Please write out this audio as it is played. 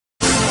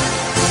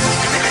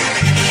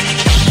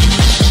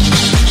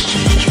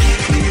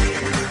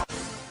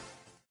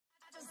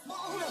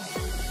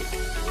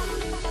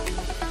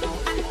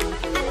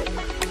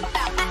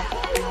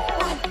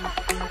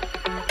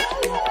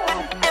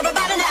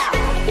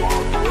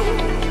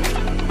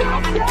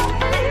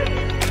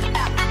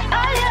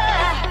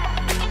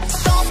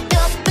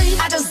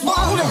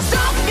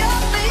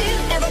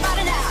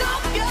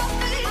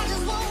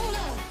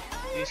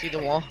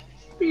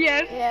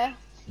Yes. Yeah.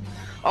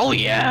 Oh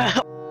yeah!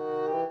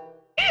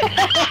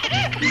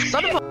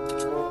 Son of a...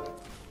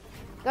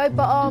 Go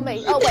but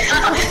army. Oh wait.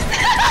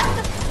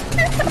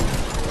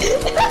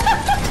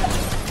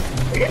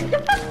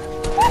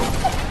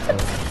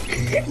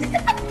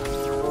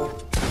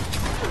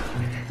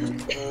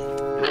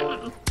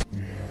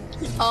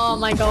 Oh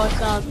my gosh,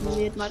 that was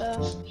weird, matter.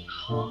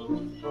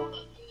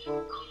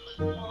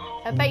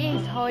 I bet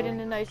he's hiding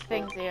in those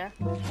things here.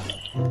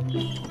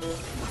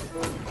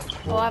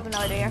 Oh, I have an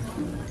idea.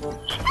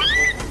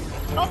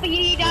 Oh, but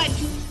he died.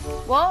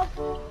 What?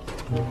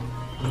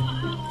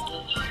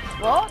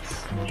 What?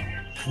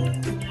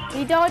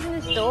 He died in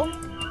the storm?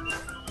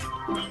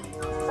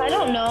 I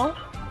don't know.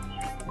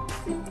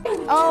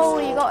 Oh,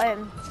 you got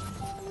him.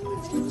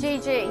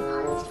 GG.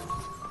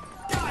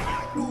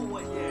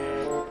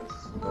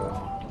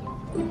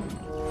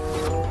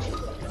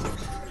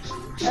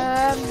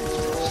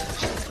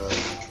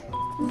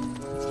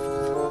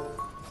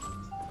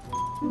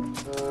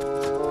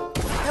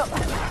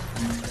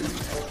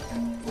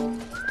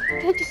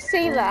 Did you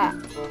see that?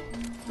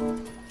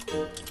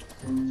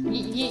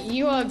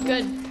 You are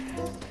good.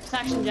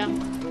 Action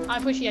jump. I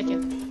appreciate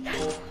you.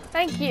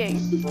 Thank you.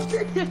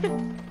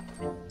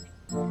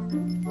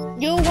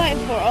 You're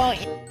waiting for it,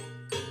 aren't you?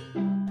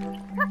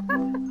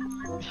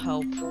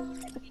 Help.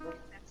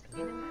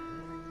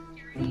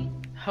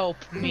 Help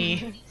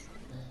me.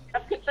 I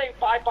can say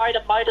bye-bye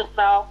to Midas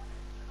now.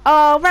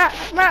 Oh,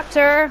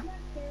 Raptor.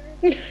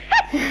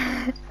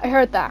 I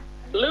heard that.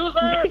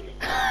 Loser!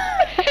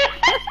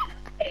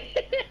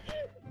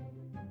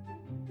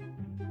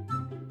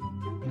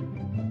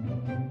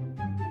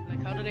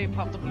 Like, how do they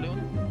pop the balloon?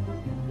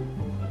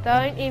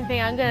 Don't even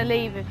think I'm gonna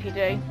leave if you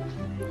do.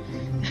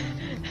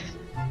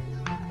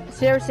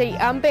 Seriously,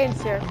 I'm being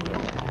serious.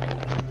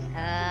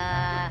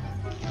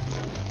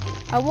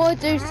 I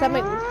want to do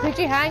something. Could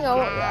you hang on?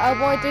 I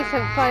want to do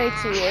something funny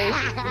to you.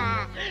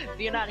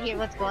 Do you not hear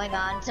what's going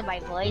on to my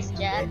voice,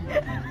 Jen?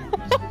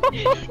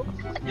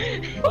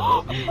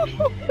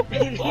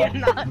 You're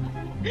not.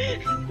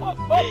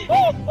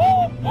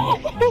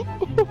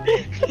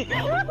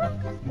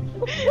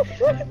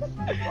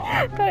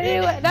 Don't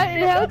do it. That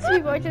helps me,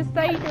 but it's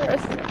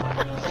dangerous.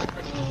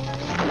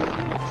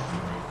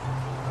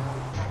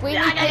 We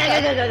need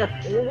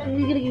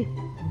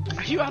to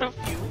Are you out of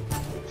fuel?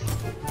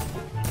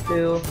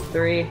 2,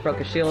 3, broke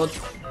a shield.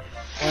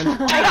 1.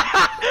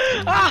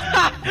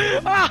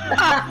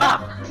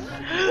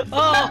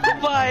 Oh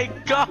my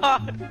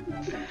god!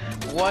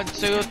 1,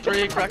 2,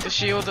 3, crack the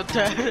shield, and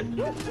 10.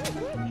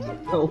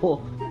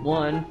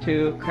 1,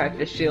 2, crack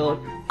the shield.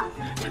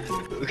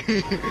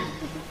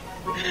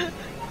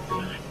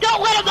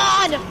 Don't let him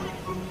on!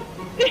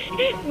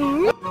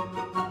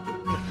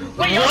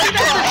 Wait, y'all see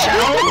that in the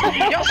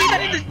chat? Y'all see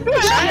that in the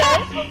chat?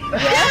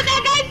 Dude,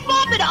 that guy's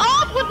popping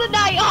off with the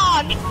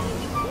Nighthawk!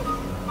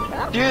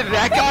 Dude,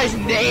 that guy's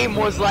name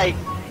was like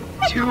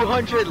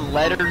 200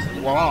 letters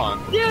long.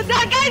 Dude,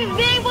 that guy's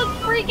name was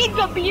freaking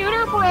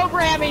computer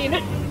programming!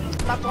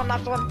 Last one,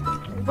 last one.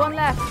 One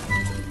left.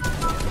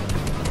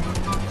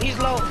 He's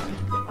low.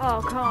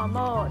 Oh, come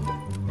on.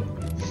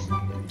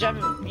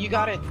 Jump, you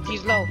got it.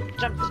 He's low.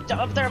 Jump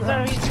up there, up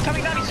there. He's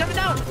coming down, he's jumping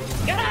down.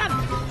 Get him!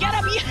 Get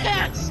him,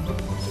 yes!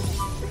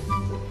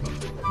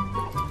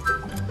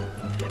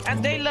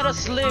 And they let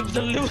us live,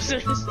 the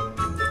losers.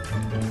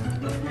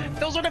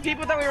 Those were the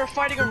people that we were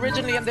fighting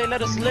originally, and they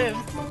let us live.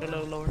 A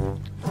little lower.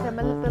 I'm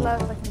a little low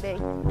as I can be.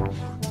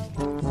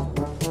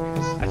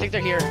 I think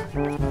they're here.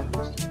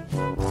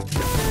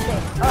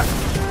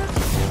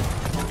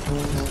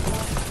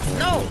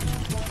 No!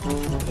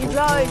 He's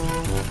low.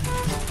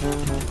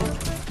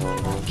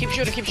 Keep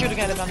shooting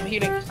at him. I'm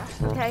healing.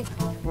 Okay.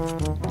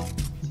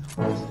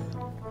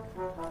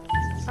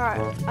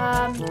 Alright,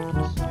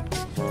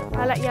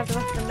 I'll let you have the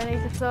rest of the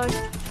minis if so.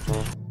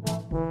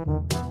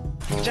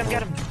 Jump,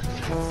 get him.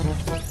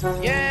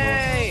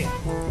 Yay!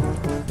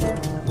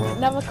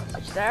 Another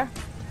clutch there.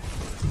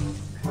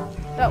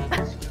 Oh.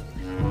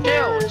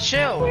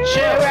 Chill.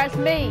 Whereas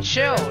me.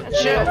 Chill.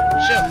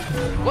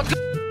 What's good?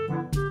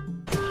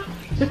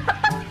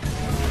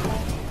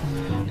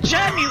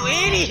 Jam, you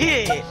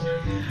idiot!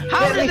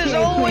 How does this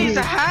always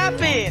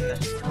happen?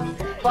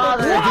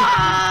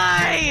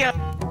 Why?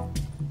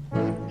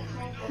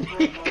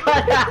 He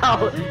cut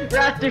out!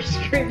 Raptor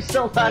screamed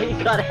so loud he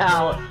cut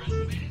out!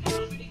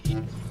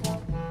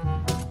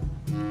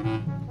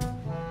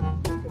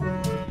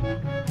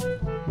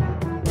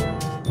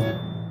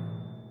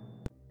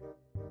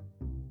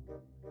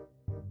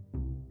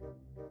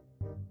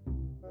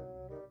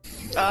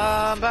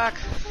 I'm back.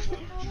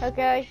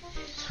 Okay.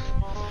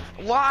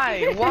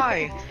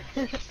 Why?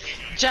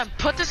 Jam,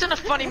 put this in a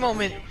funny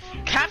moment.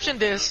 Caption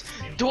this.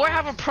 Do I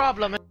have a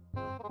problem?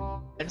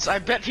 And so I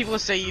bet people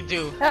say you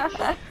do.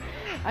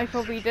 I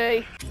probably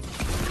do.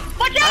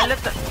 Watch out!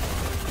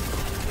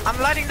 I'm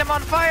lighting them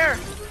on fire!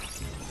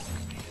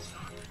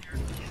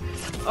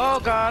 Oh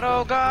god,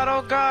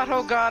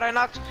 I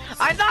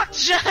knocked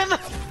Gem!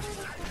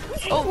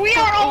 Oh, We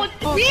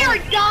are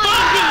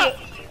dying!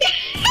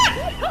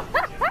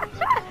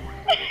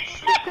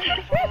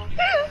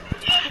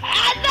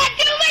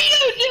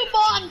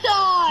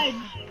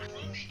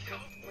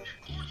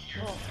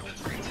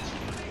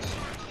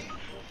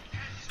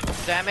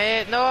 Damn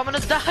it! No, I'm gonna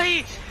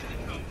die!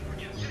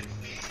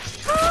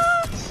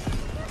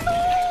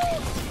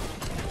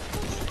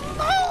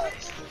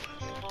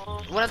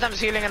 One of them's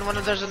healing and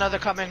there's another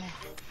coming.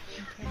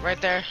 Right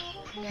there.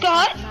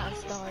 God!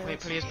 Wait,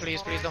 please don't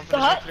finish me,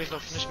 please don't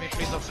finish me,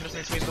 please don't finish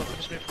me, please don't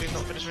finish me, please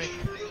don't finish me.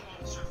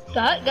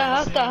 God.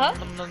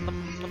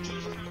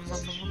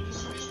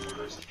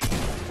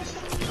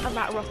 I'm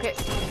at rocket.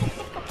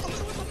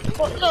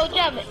 Well, so,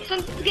 Gem,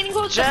 since it's getting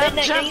close to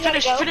midnight, Gem, you gotta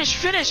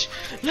finish!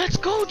 Let's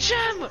go,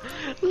 Gem!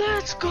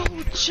 Let's go,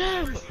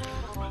 Gem!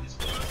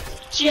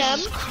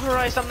 Jesus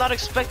Christ, I'm not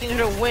expecting her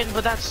to win,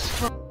 but that's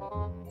How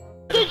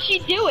does she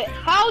do it?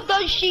 How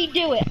does she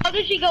do it? How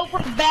does she go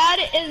from bad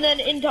and then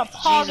into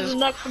positive Jesus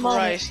next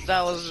moment? Christ,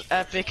 that was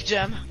epic,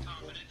 Gem.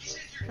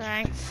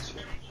 Thanks.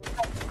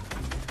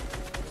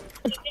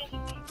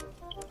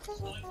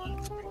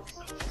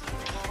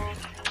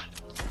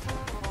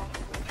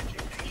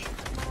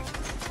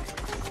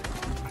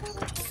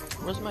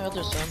 Where's my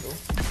other sandal?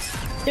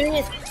 Doing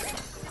it.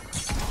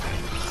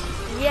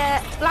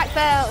 Yeah, black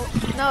belt.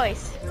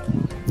 Nice.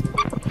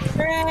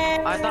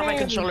 I thought my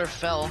controller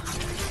fell.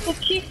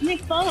 Keep me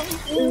fun.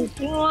 You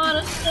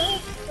wanna stay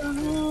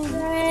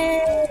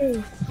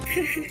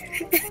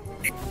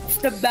It's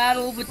the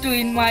battle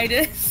between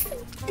Midas.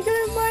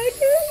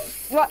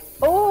 What?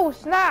 Oh,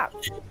 snap.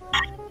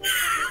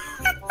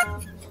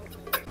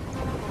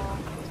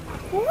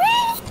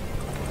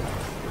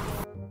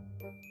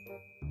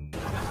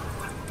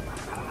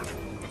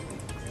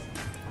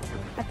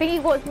 I think he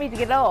wants me to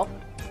get off.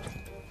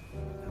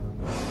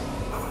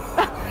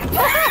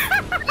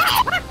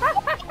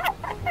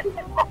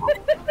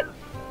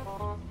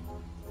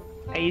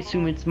 I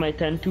assume it's my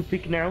turn to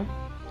pick now.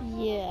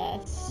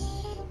 Yes.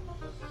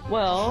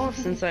 Well,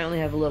 since I only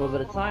have a little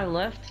bit of time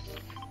left,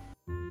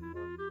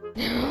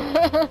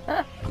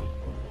 we're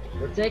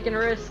taking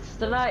risks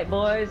tonight,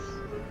 boys.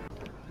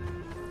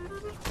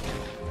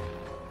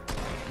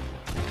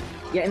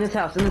 Yeah, in this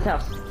house,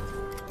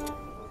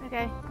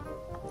 Okay.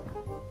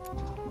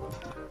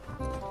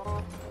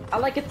 I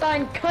like a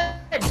fine cut,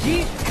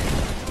 G.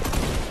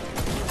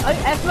 Oh,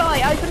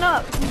 FBI, open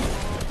up.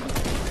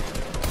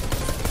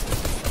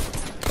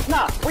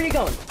 Nah, where you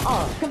going?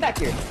 Oh, come back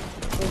here.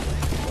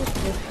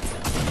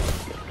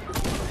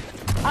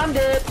 I'm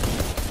dead.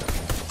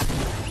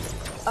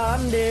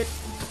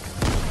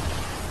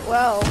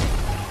 Well,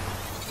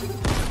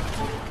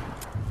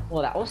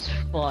 Well, that was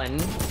fun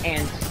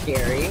and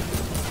scary.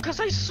 Cause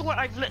I swear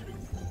I've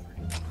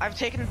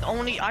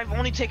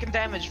only taken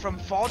damage from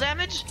fall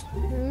damage,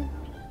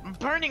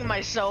 burning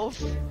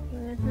myself,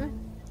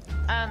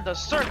 and the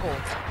circle.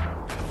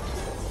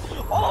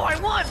 Oh, I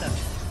won!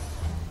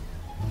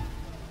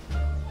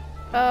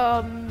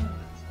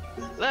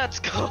 Let's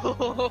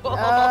go!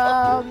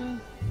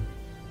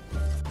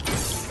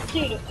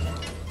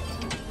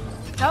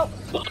 Nope.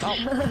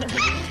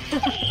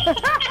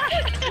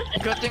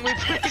 Good thing we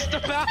placed the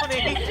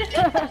bounty.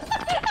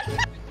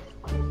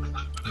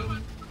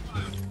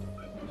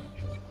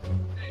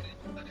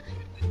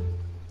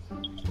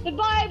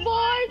 Goodbye,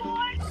 boys!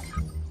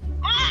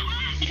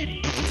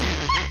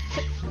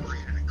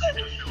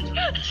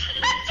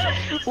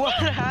 What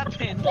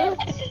happened?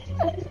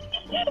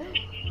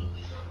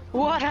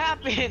 What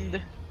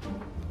happened?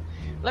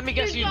 Let me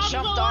guess, you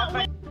jumped off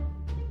and...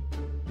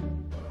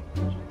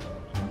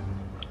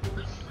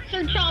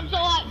 Sir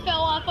Chomsalot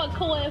fell off a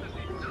cliff.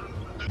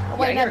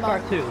 Wait, I got a never car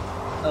mind. too.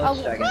 Oh,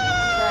 second.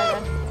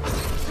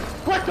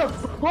 What the?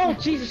 Oh,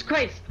 Jesus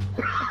Christ!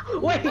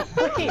 Wait!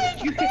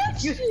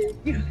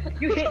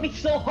 You hit me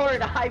so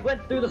hard, I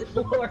went through the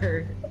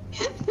floor.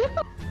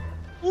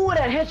 Ooh,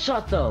 that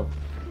headshot though.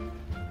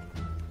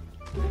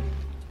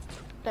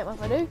 Don't mind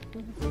if I do.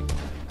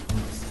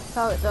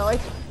 Target died.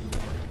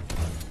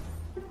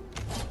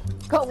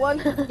 Got one.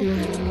 Get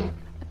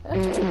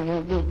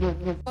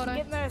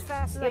there as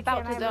fast as I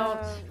About can. to I have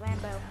dance. a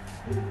Lambo.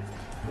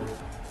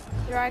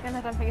 Dragon,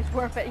 I don't think it's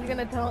worth it. You're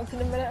gonna dance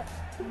in a minute.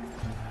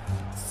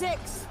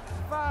 6,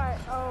 5.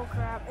 Oh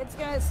crap! It's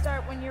gonna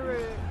start when you're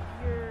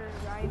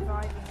reviving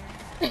her.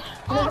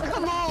 Oh,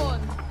 come on!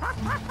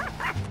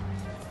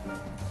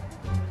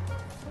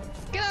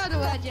 Get out of the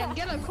way, Jen.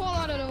 Get a call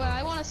out of the way.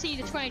 I want to see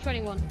the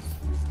 2021.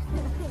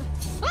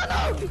 Oh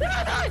no! No!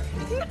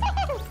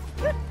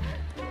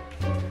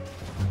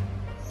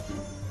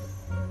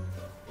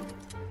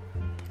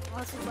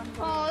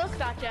 Oh, look at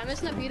that, Gem.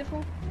 Isn't it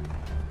beautiful?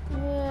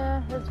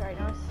 Yeah, that's very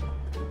nice.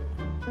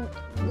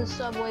 The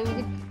subway. We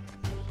could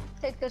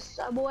take the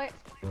subway.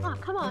 Oh,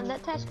 come on.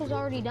 That task was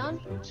already done.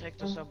 Take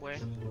the subway.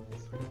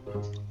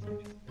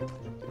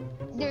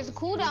 There's a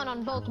cooldown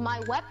on both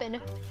my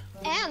weapon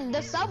and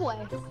the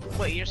subway.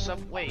 Wait, you're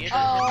subway.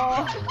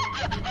 Oh,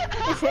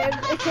 it's him.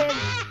 It's him.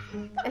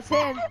 It's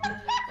him.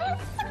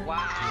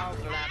 Wow,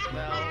 black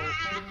belt.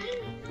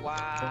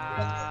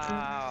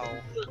 Wow.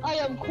 I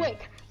am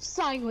quick,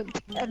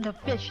 silent, and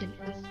efficient.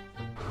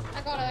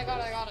 I got it.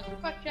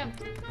 Quick, Jim.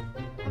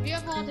 Have you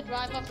ever wanted to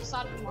drive off the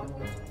side of the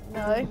mountain?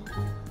 No.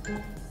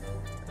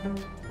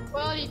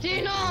 Well, you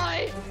do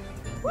know.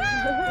 Woo!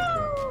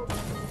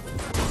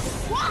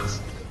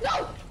 What?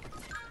 No!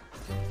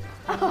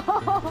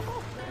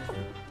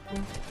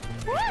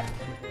 What?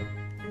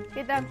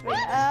 Get that thing.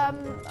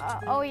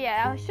 Oh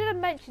yeah, I should have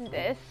mentioned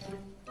this,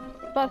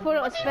 but I thought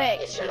it was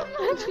fixed. You should have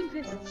mentioned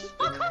this.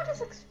 How come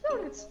this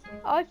exploded?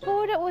 I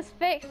thought it was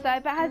fixed though,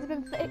 but it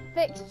hasn't been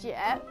fixed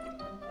yet.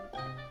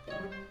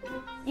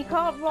 You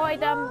can't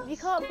ride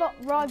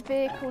ride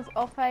vehicles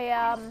off a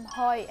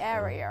high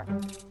area.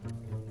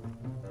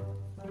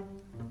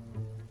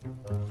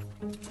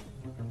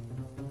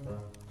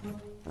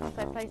 If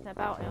they're placing a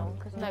bounty on,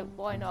 because no,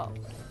 why not?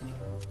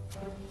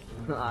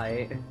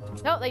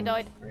 No, they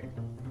died.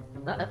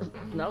 That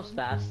was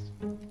fast.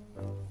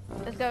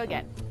 Let's go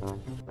again.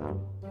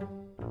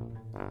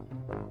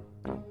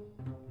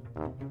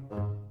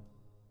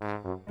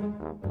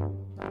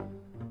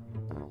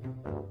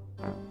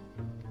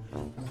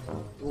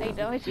 They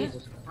died.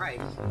 Jesus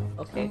Christ.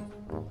 Okay.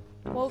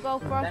 More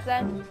gold for us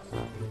then.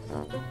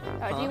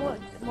 Do you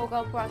want more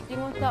gold for us? Do you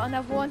want to start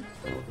another one?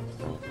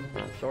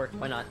 Sure,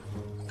 why not?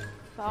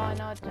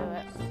 Fine, I'll do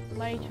it.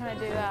 I'm only trying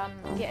to do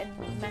get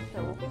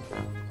metal.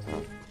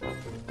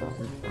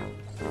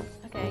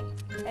 Okay.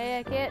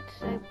 Hey, Kit,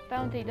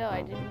 bounty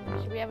died.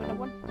 Should we have another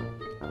one?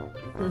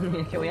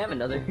 Can we have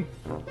another?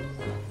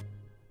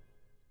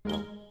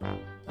 I'm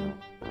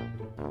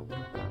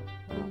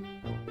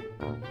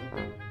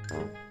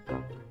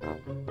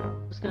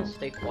just gonna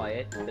stay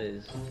quiet,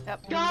 because...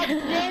 Yep. God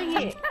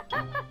dang it!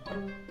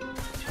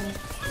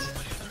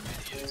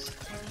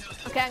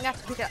 Okay, I'm gonna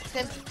have to pick it up,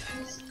 Tim.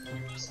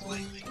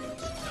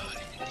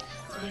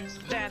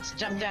 Dance,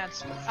 jump,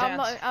 dance, I'm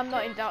dance.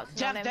 not in dancing.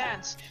 Jump,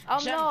 dance.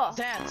 I'm jump, not.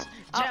 Dance,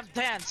 I'm- jump,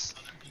 dance,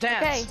 Okay.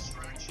 dance.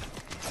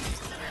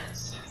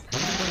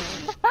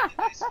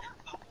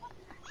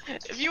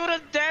 If you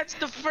would've danced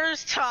the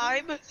first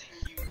time.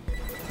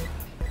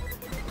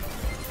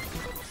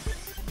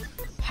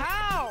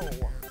 How?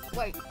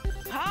 Wait.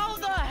 How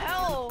the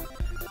hell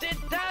did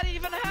that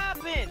even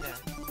happen?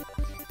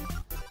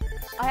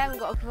 I haven't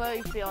got a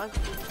clue, to be honest.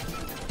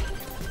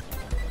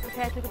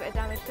 Okay, I took a bit of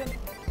damage to him.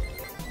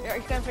 Yeah,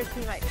 he's going for his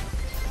teammate.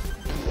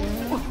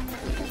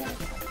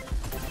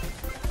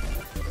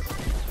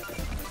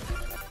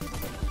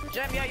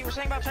 Gem, yeah, you were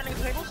saying about turning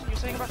the tables? You were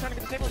saying about turning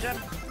the table,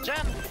 Gem?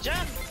 Gem!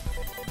 Gem!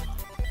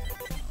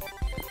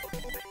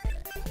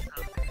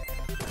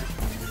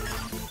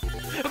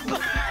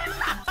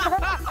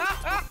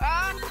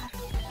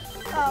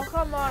 Oh,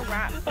 come on,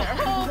 Raptor.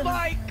 Oh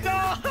my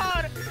god!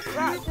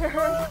 Raptor.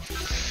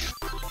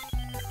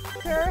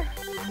 Raptor.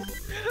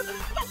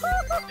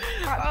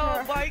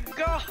 Oh my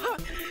god!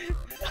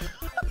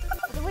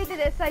 We did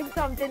it at the same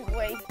time, didn't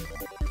we?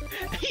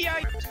 Yeah.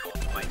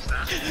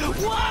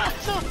 What?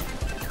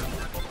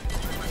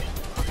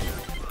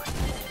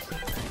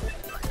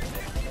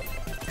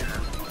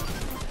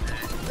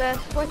 The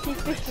squishy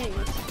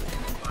fishies.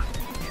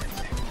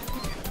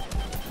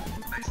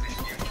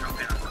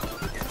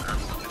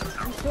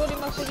 I'm sure they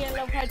must be getting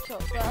love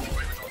headshots, bro.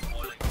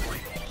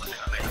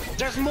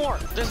 There's more!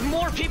 There's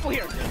more people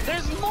here!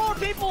 There's more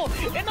people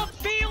in the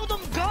field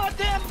of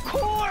goddamn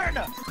corn!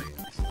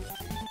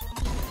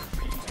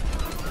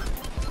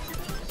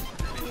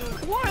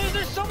 Why is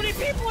there so many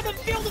people in the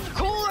field of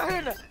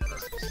corn?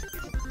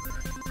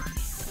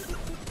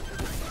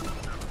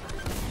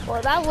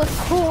 Well, that was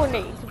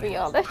corny, to be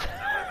honest.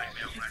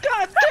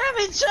 God damn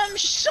it, Jem,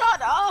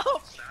 shut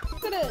up!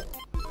 Look at it.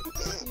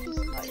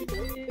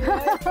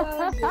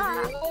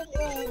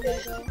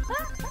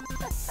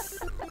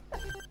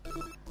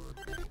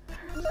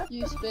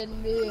 You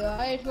spin me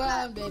right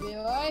round, baby,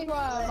 right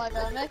round, like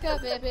a mecha,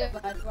 baby,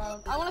 right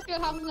round. I want to see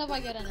what happens if I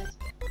get in it.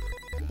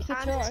 It's a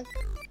choice.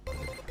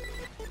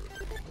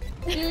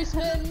 You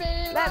spin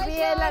me Let me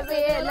in, let me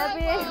in, let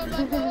me in.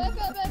 like a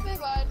mecha, baby,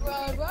 right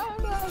round, right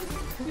round.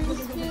 You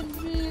spin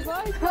me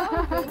right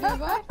round, baby,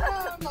 right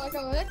round, like a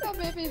mecha,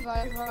 baby,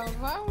 right round,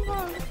 round,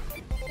 round.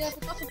 Yeah, I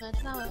forgot to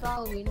mention now it's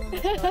Halloween.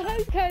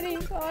 Kenny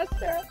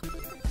Foster.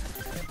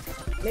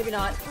 Maybe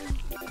not.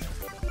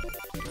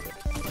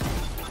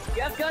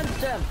 You have guns,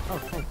 Jem! Oh,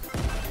 thanks.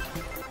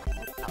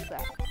 Up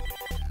there.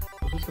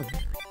 He's going.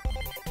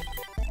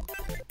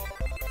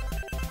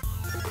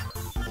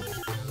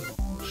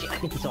 Shit, I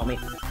think he saw me.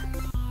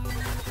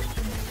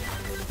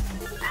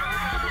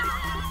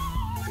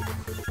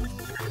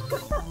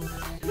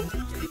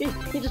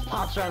 he just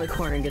pops around the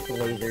corner and gets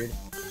lasered.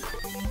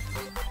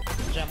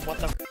 Jem, what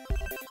the?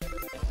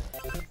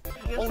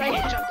 Oh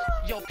yeah, Jem,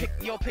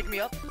 yo, pick me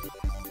up.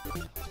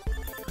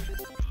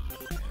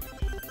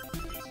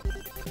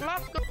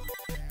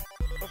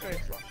 Okay,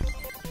 it's locked.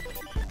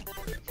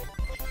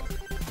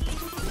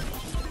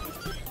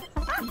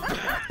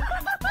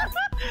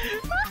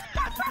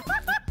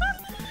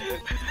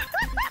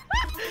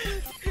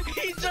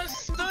 He just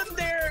stood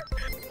there.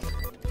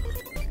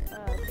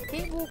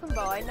 Keep walking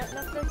by,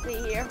 nothing to see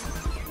here.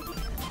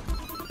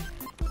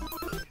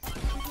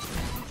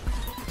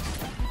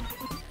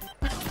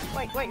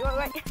 Wait.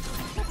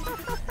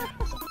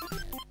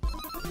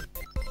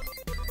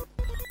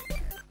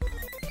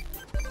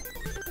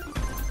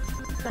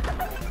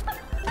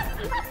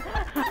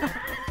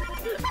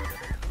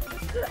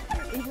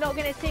 He's not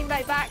gonna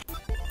teammate back.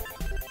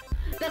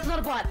 That's not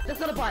a bot. That's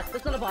not a bot.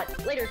 That's not a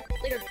bot. Later.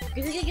 Later.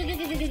 He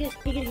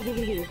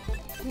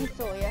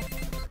saw you.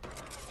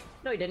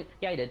 No, he didn't.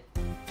 Yeah, he did.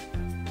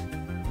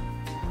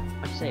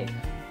 I'm safe.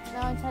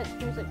 No intense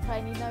music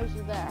playing. He knows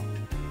you're there.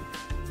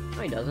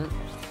 No, he doesn't.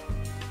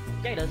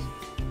 Yeah, he does.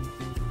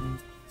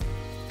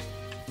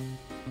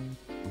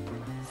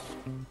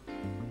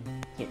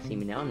 Can't see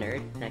me now,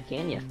 nerd. Now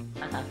can ya?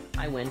 Haha,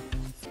 I win.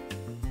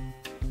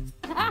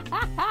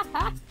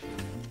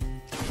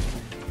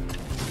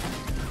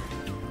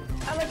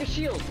 I like a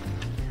shield!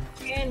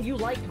 And you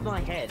liked my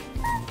head.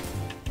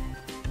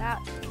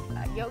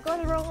 You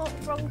got the wrong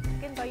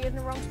skin, but you're in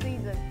the wrong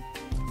season.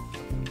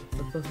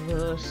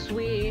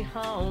 Sweet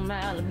home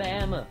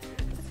Alabama.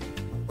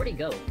 Where'd he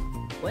go?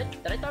 What?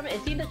 Did I throw him?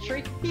 Is he in the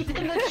tree? He's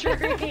in the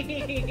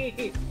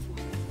tree!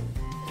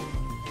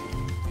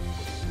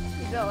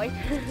 He's going.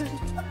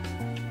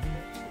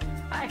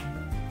 I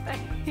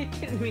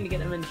didn't mean to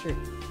get him in the tree.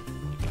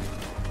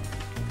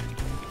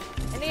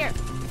 In here.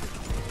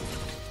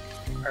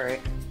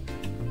 Alright.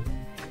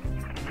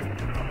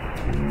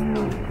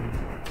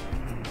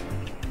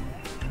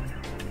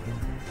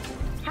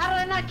 How did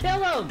I not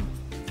kill him?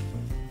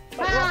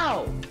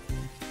 How?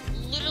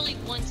 Literally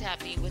one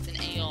tap me with an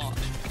AR.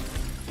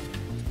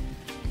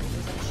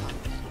 With a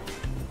shotgun.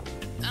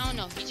 I don't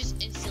know, he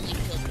just instantly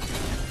killed me.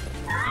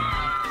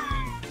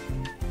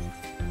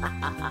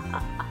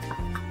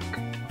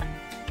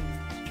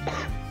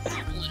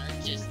 People are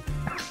just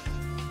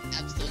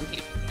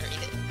absolutely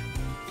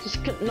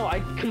frustrated. No, I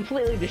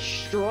completely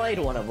destroyed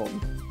one of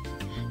them.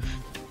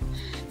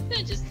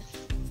 They're just...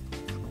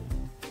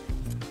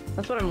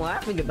 That's what I'm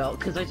laughing about,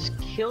 because I just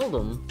killed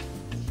him.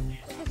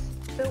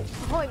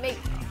 Behind me.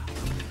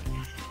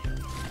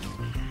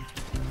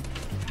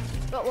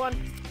 Got one.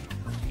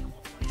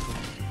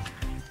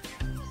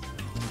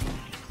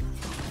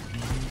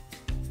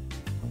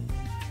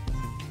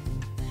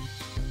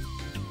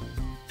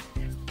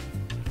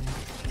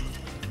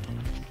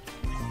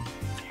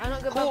 I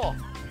don't go Cool. back.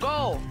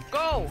 Go.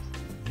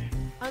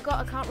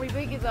 I can't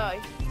reboot you though.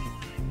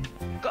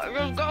 Go.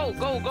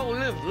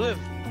 Live.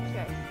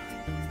 Okay.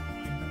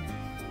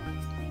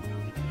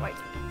 Wait.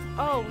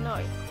 Oh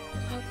no.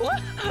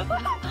 What?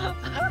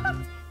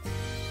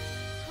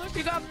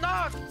 You got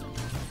knocked.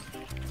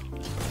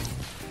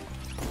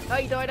 Oh,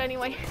 you died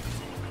anyway.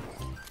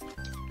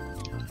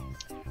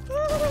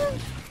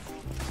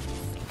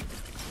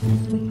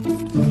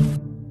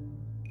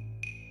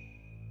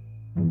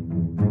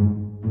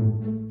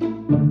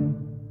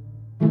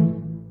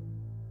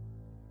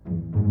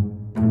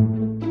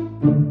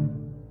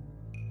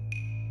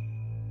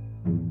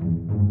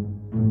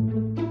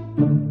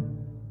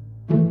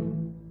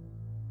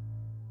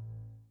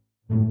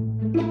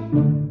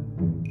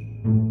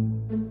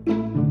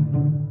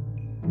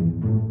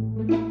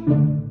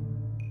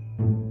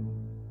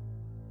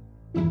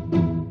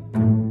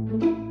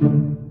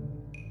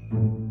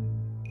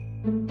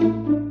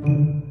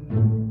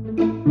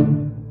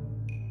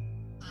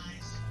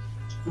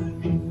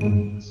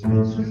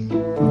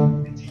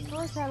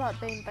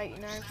 Being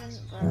baiting everything,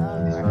 but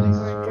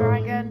we're a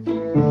dragon.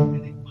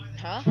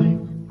 Huh?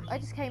 I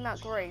just came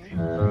out green.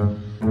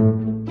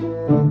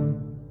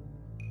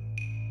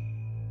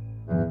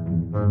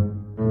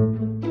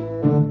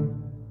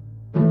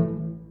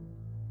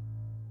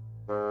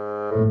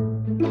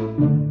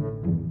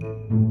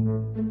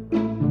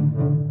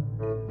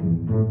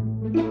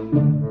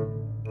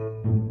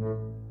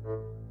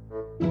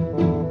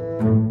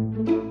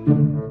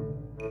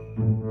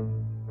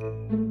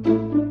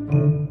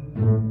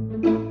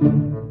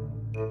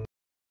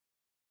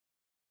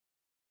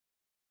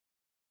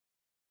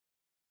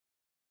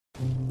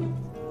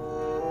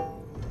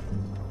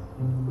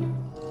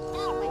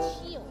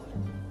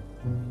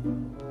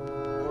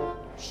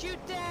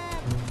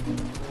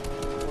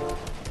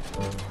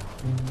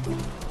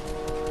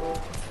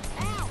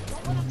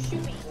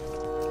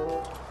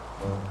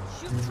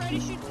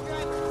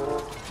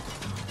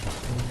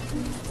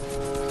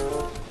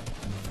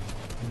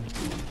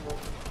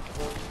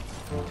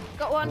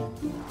 Got one.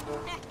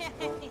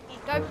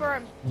 Go for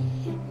him.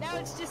 Now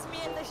it's just me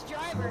and this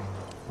driver.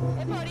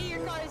 Hey buddy, your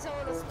car is a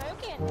little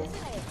smoking,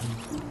 isn't it?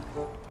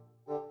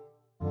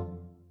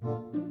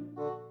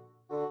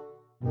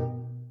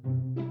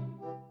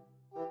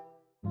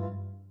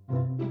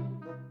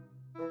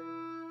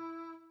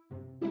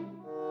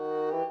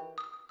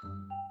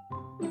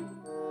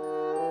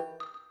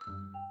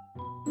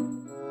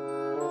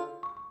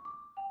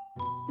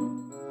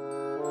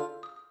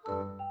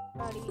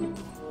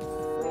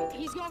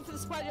 He's going for the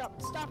spot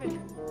up. Stop it.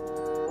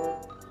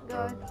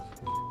 Go.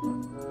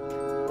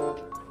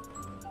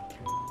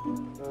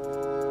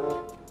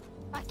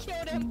 I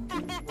killed him.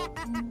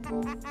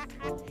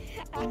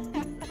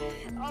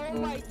 Oh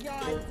my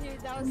god, dude,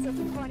 that was the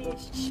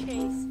funniest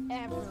chase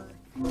ever.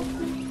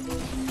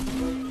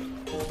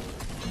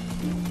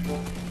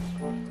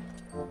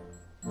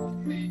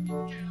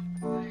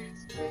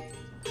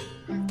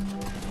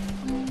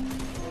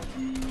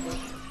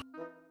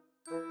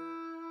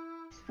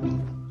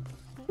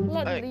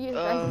 like the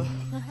username.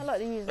 I like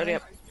the username. Ready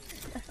up.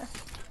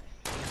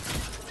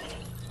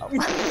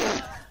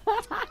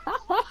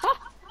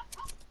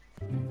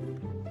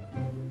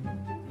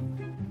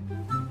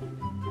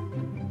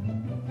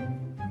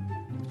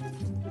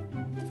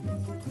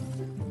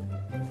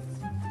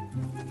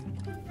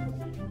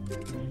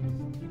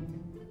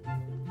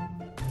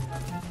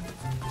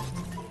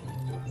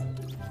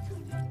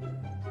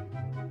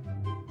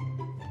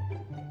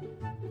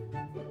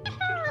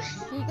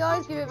 You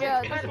guys give it me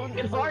a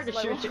It's hard to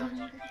shoot you.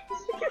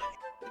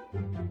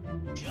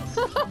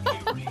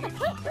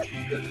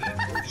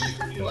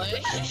 What?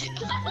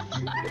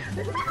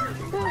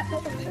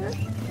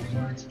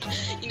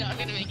 You know, I'm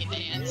gonna make it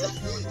dance.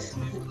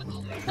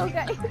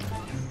 Okay.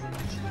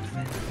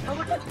 How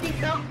much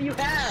health do you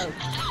have?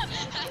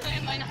 How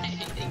am I not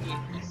hitting you?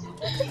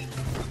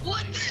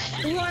 What?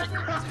 What?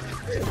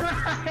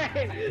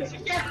 Right!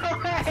 Get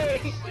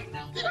away!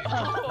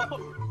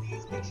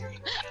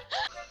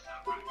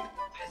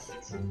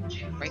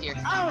 Right here.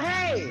 Oh,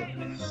 hey!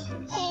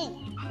 Oh!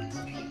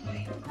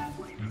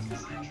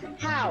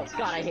 How?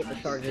 God, I hate the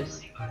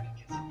charges.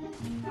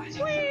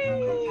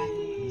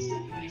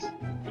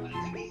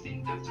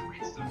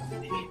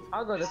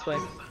 I'll go this way.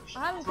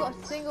 I haven't got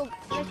a single to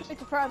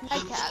throw a med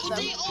cat at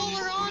They them. all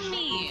are on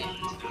me!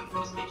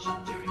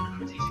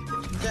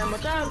 Jump,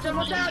 watch out! Jump,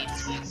 watch out!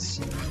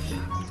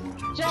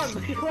 Jump!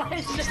 Why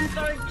is Jen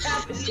throwing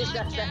cabbages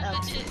at them?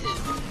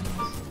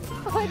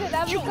 I didn't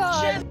have a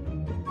gun.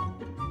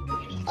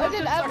 I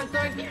didn't have Started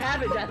throwing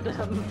cabbage at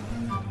them.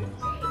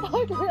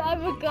 I didn't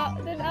have a gun.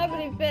 Didn't have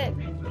anything.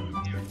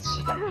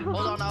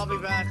 Hold on, I'll be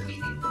back.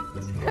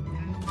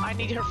 I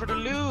need her for the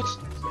loot.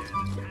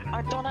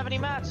 I don't have any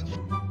mats.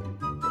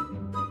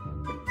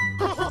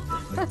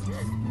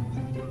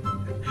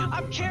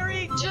 I'm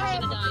carrying Jem's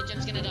Jem. gonna die,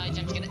 Jem's gonna die,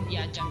 Jem's gonna.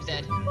 Yeah, Jem's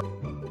dead.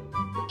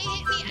 He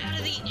hit me out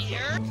of the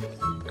air!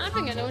 I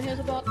think I know what he was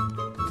about.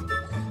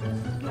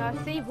 I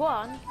see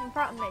one in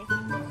front of me.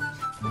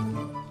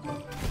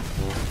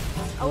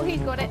 Oh,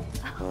 he's got it.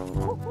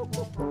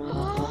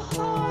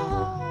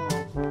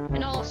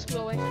 And all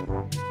slowing.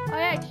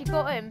 I actually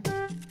got him.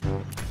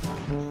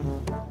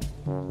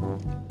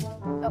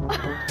 Oh.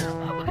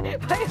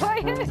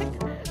 wait.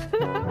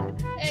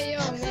 Hey, yo,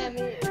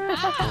 mammy.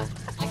 Ah!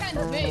 I can't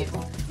move.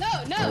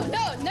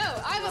 No!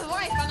 I have a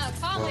wife and I'm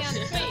calmly on the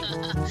street.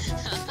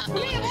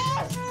 Come here,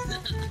 boss!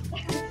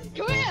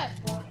 Come here!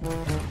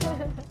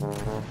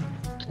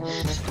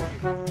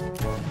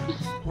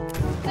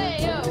 Hey,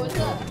 yo, what's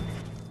up?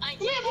 I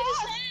can't hit his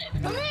head!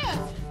 Come here!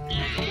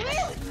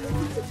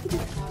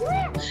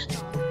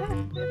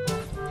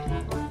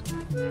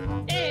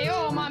 Hey, yo,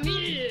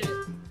 mommy!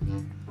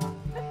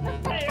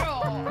 Hey, yo!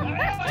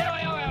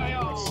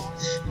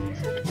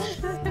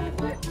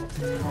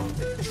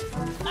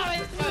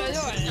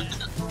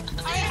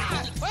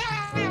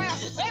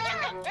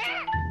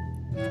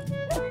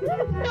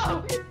 No!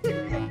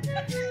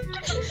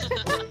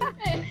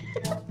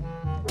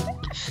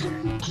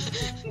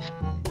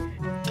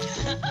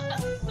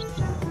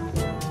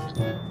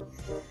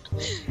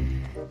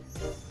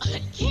 I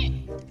can't.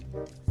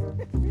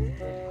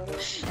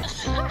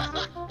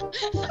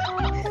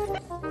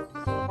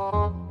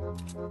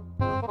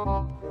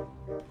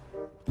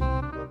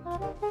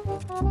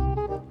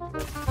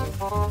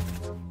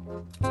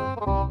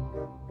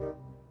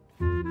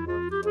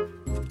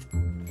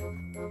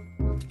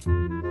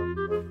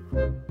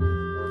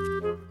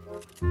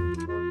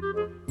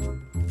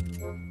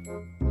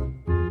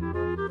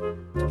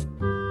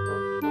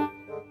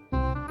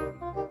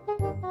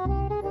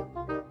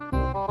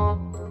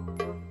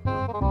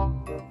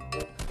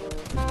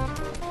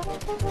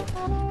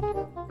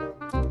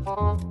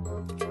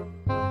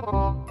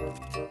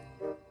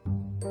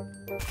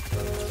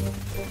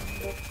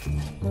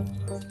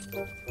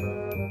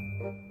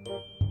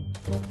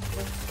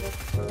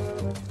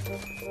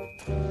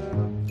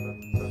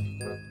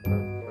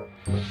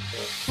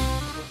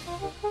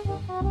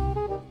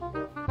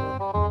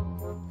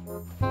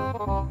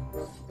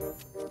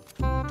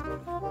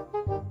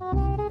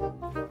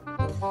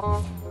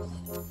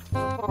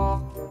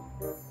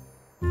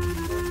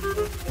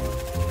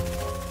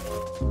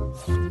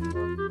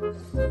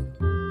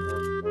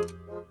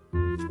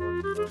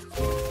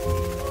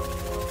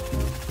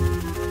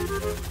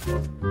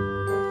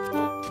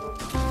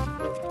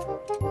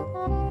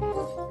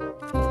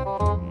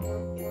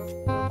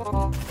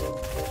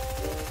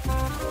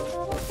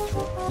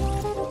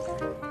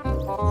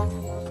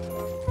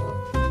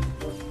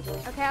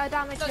 Okay, I'll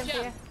damage him for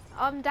you.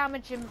 I'm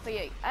damaging for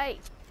you. Hey,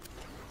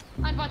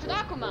 I invited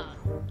Aquaman.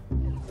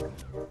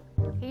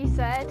 he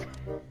said.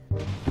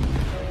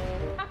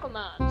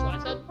 Aquaman, that's what I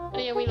said. I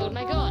need to reload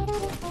my gun.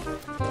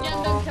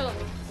 Jen, don't kill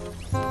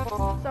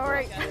him.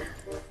 Sorry.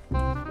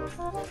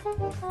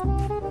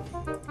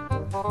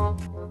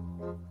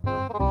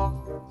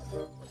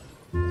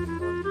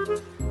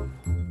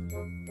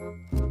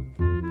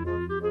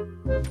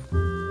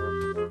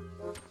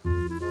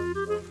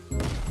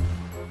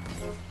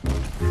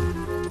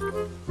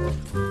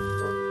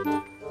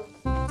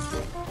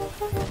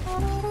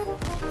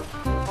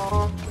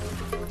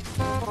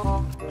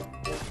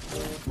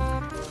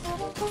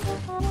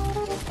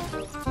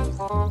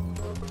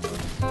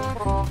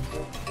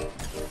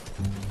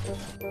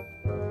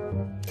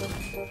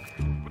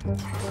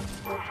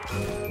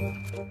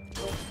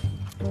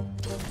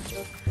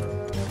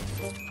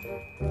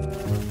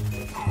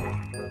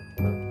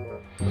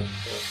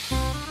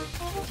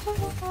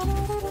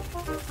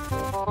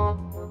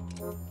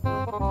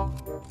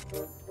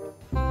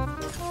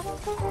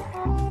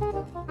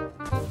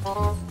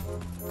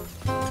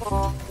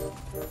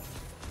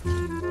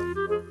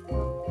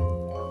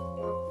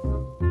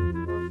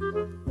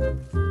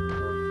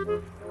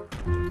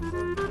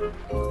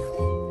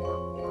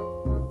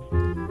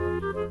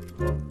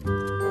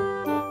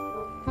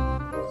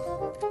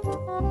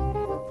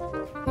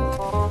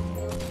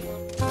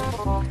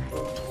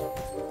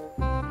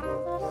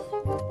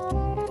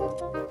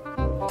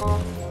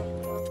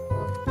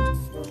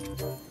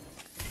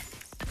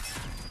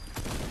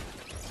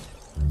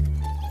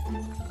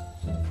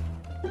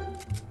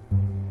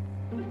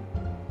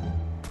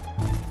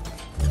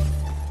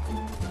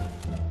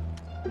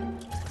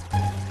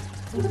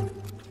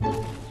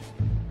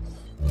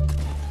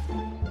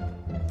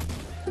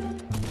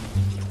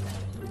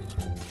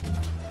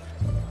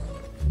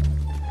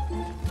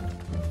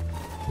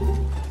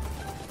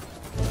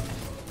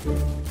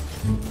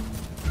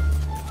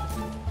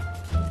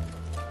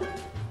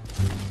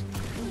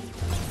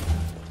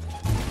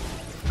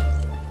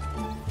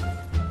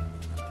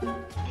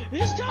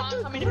 Is that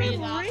the coming to be Grim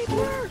enough.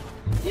 Reaper?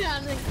 Yeah,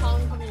 and then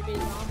Colin coming to be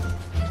enough.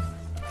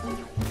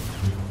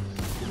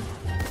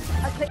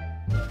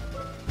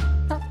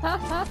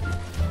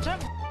 Jim,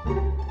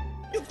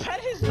 you pet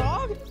his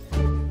dog?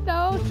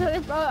 No,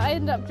 I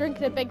ended up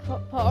drinking a big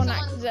pot on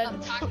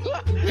accident.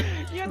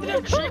 You ended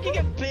up drinking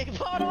a big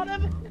pot on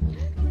him?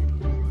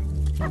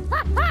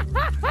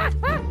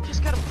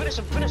 Just gotta finish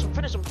him, finish him,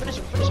 finish him, finish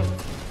him, finish him.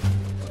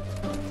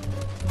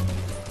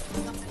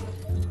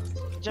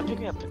 Jump, pick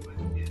me up.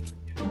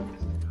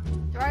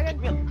 Dragon,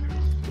 Pick me up.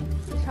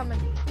 he's coming.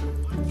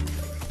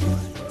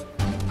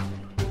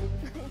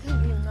 He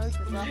didn't even notice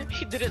that.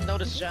 He didn't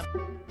notice Jim.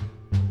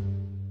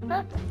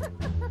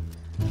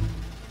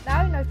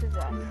 Now he notices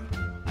us.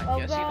 I Oh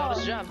guess he God.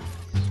 noticed Jim.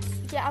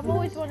 Yeah, I'm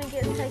always wanting to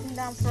get taken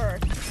down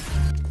first.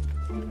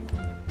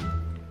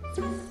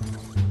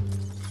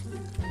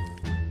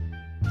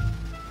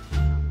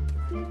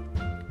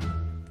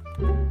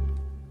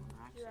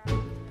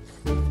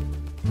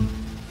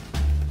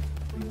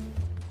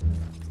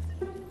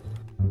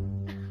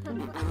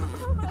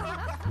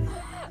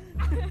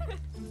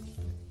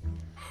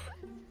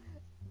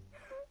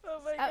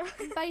 I'm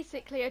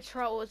basically a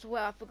troll as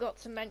well, I forgot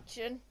to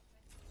mention.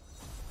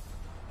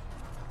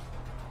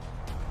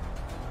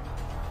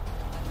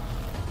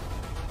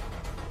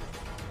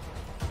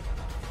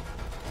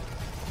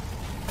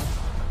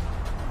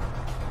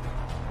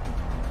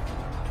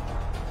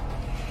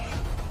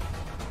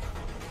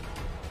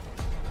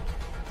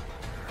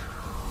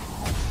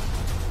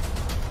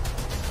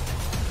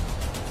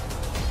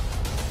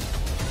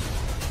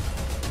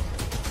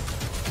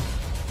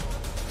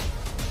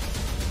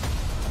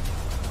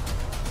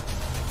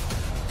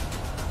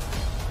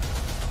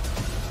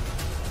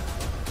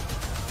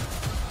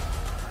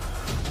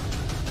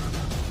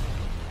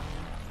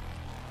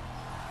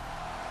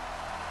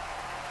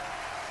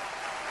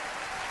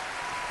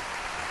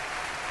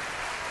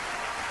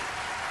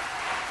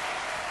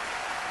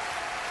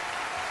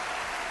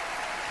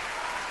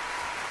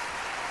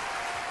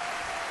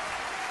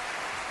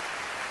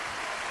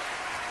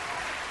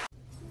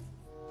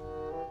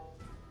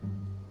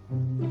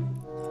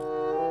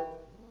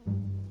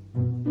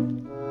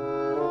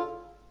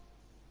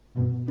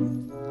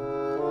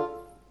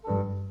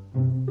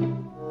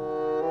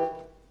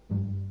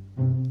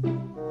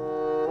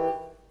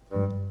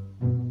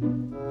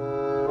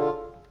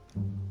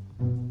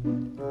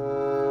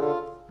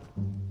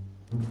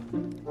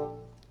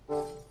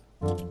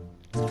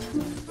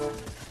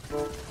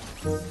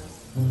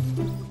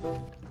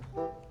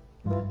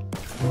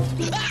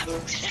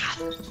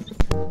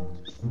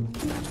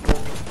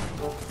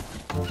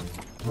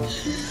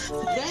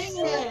 Dang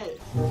it!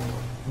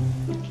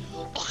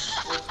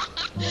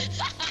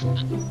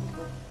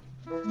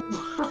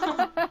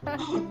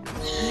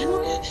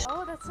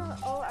 Oh, that's not.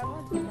 Oh, I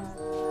want that.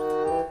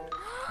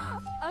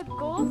 A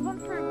gold one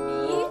for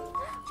me?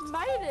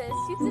 Midas,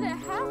 you didn't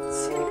have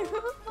to.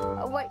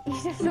 Oh, wait, you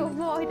just saw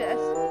Midas?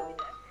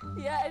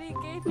 Yeah, and he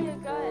gave me a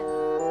gun.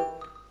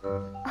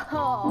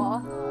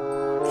 Aww.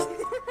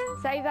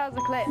 Save that as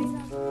a clip.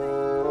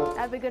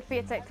 That'd be good for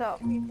your TikTok.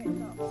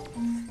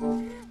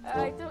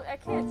 I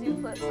can't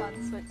do clips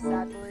on Switch,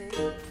 sadly.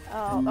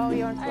 Oh,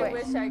 you're on Switch. I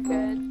wish I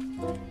could.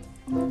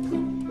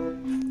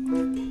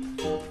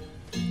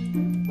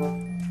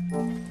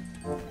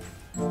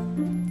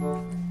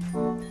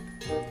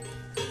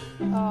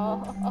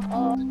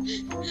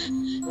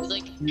 It's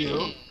like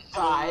You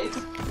guys.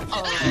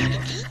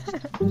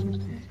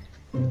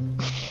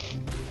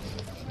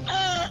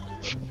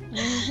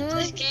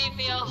 This gave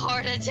me a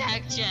heart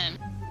attack, Gem.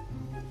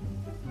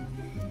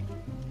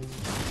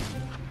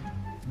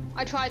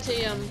 I tried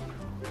to,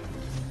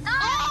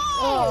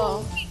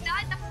 Oh. He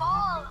died to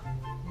fall.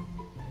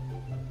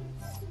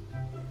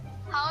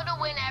 How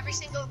to win every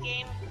single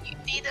game, you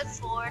need a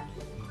sword.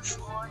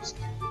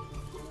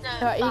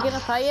 Are you gonna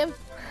fight him?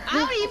 I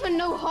don't even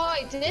know how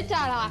I did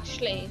that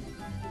actually.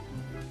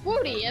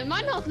 40, it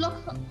might not look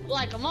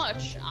like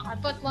much,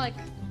 but like,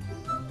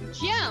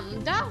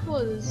 Gem, that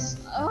was,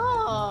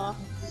 oh.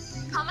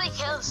 How many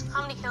kills?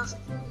 How many kills?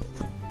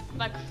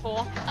 Like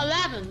 4.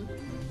 11.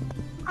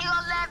 You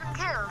got 11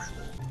 kills.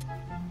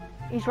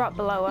 He's right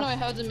below us. No, I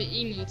heard him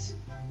emote.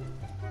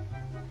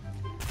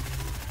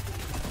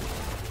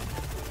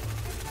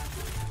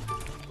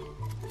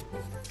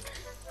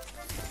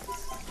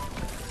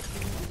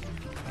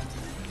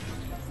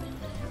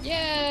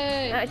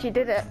 Yay! I actually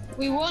did it.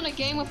 We won a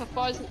game with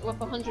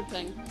 100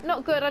 ping.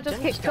 Not good. I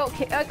just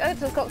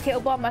got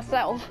killed by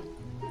myself.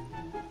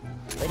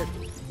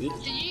 Did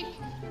you?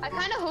 I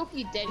kind of hope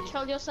you did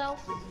kill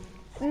yourself.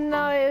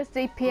 No, it was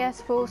the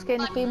PS4 skin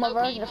Like, female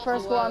no version, the people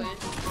first were one.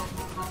 it.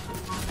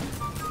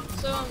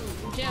 So,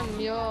 Gem,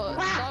 your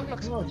dog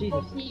looks. Oh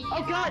Jesus!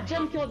 Oh God,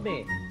 Gem killed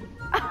me.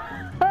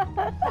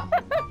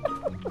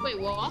 Wait,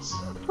 what?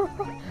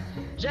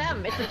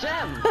 Gem, it's a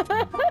gem.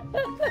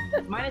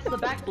 Minus the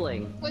back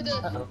bling. With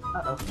the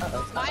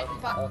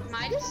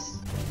Midas?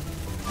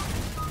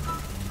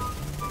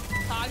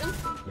 Tag him.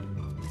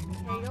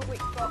 There you go,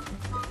 weak spot.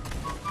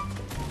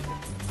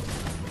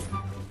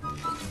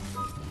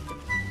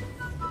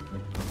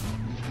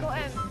 Got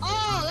him.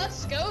 Oh,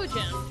 let's go,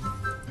 Gem.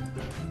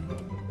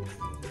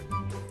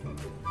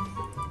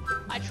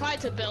 I tried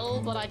to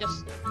build, but I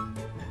just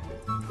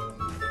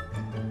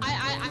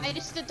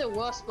did the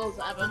worst builds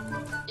ever.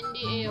 In the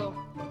EU.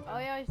 Oh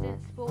yeah, I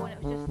didn't spawn,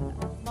 it was just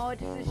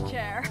Midas'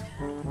 chair.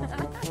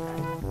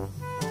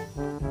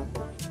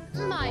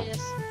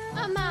 Midas,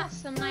 a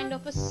mastermind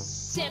of a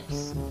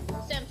Sims.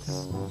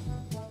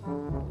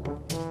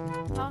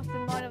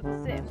 Mastermind of the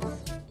Sims.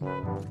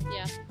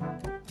 Yeah.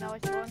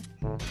 Nice one.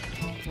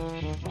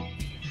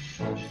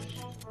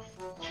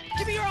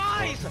 Give me your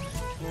eyes!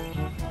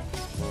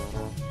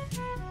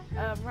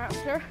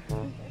 Raptor.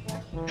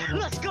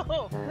 Let's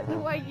go! The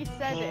way you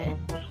said it.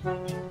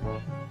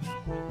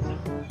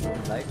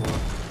 Like.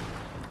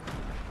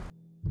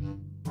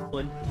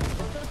 One.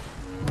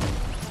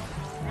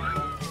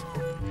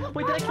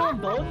 Wait, did I kill them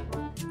both?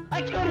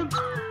 I killed him!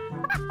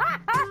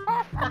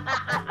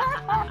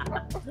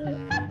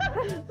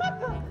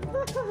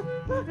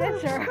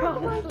 Stitcher,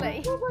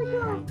 honestly. Oh my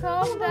God.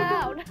 Calm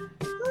down.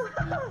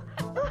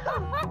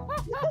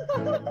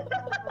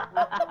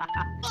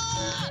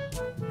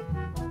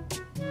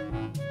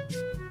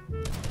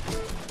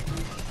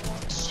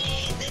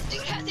 Jeez, this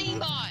dude has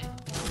aimbot.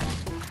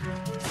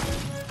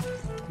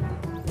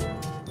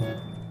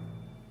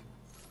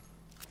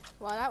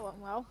 Well, that went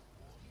well.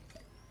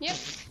 Yep.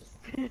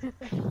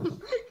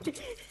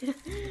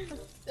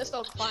 Just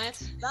all quiet.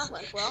 That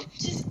went well.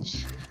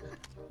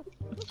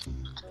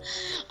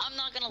 I'm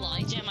not gonna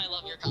lie, Jam, I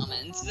love your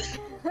comments.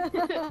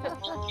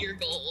 Pure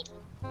gold.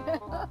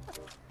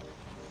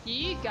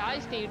 You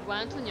guys need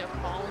rent on your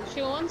car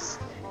insurance?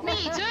 Me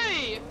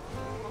too!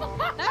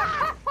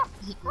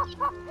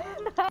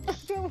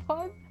 That's a good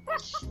one.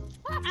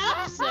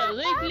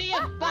 Absolutely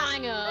a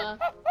banger!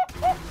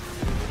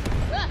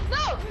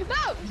 No!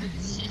 No!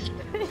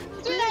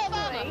 Sweet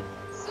Alabama!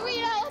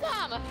 Sweet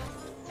Alabama!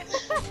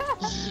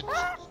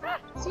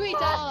 Sweet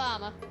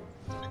Alabama!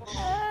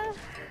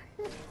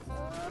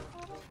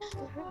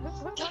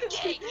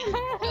 Cupcake!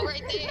 Go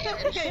right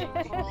there!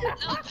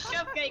 No,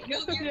 Cupcake,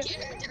 move your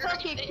character right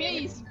Cupcake, there.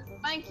 please!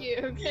 Thank you,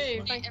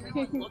 okay, thank you.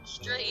 Everyone look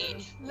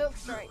straight. Look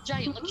straight.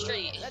 Giant, look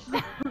straight.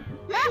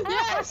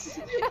 Yes!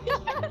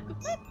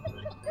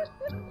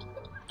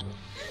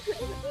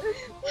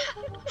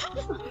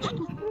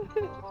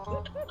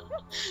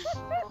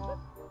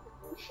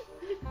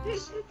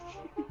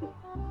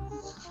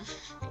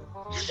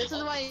 This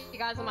is why you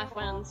guys are my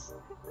friends.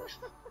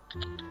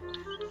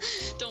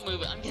 Don't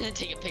move it, I'm gonna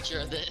take a picture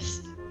of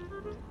this.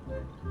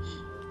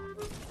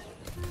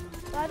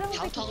 I don't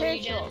How think tall it's are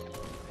you, Jen? visual.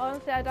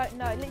 Honestly, I don't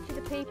know.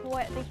 Literally, the people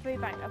at the food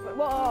bank, I thought,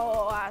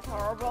 whoa, that's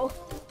horrible.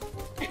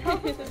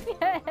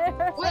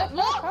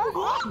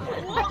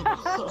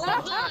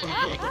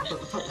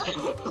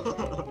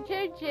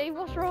 Gigi,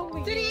 what's wrong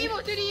with Do the you?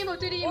 emote, do the emote,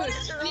 do the What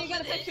emote. is And wrong you got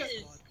a with picture.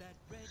 this?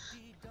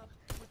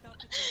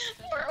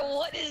 Or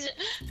what is it?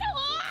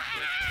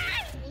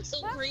 Ah! It's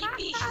so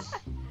creepy.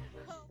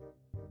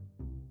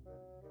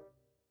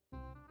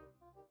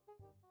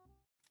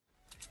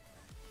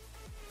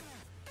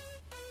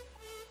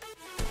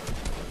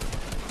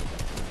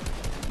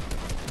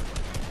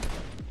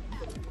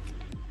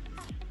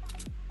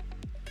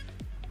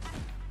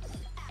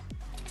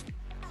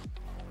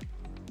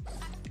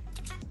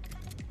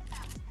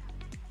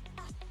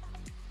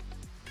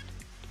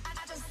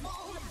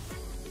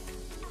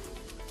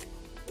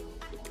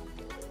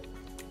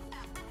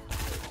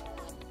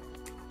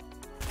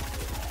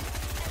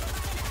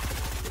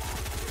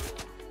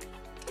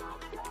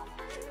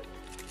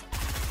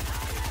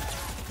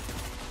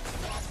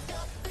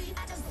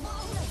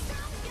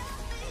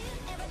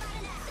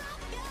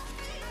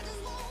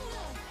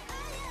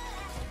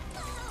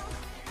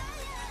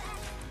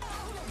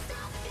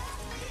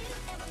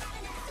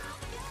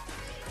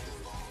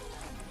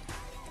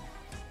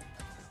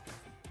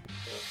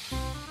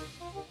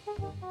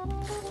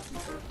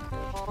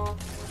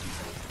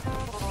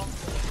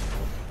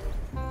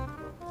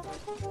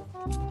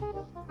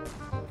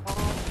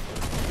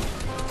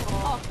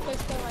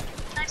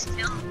 Nice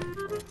kill,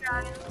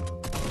 Dragon.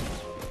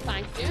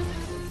 Thank you.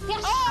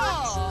 Yes!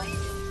 Oh!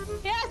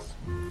 Yes!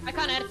 I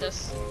can't edit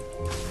this.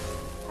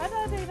 How do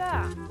I do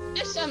that?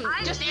 Just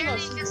I just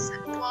literally emails. just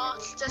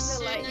watched as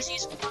soon as you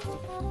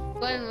spawned.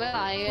 When will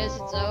I? Is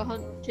it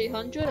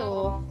 200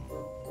 or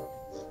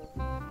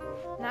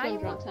Now you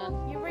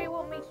 210? you really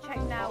want me to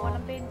check now when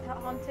I'm being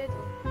hunted?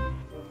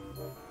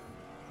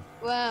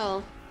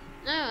 Well,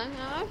 no,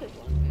 I just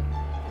want to.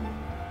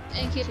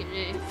 Thank you.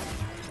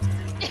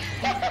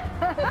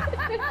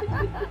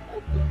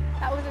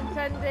 That was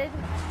intended.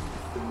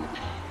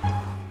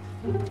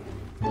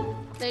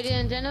 Ladies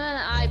and gentlemen,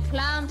 I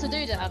plan to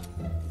do that.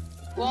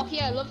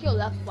 Walkie, I love your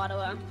left, by the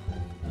way.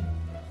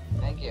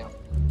 Thank you.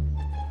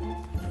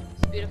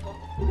 It's beautiful.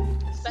 See you,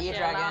 Especially the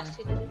Dragon. last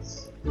 2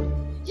 minutes.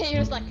 Yeah, you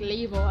just like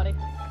leave already.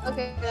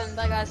 Okay, then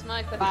bye guys,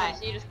 Mike. Bye.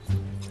 You just...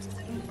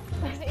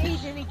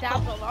 Easily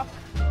down the lock.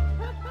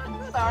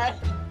 Sorry.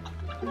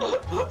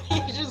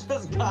 He just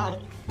was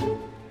gone.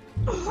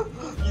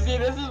 You see,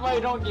 this is why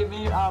you don't give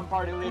me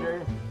party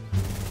leader.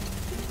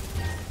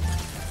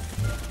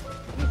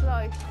 He's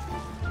low.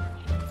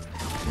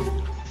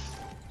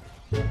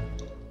 He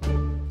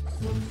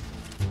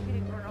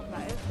didn't run off,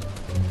 that is.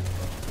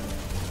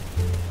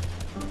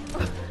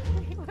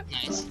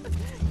 Nice.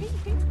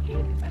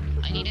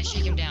 I need to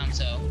shake him down,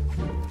 so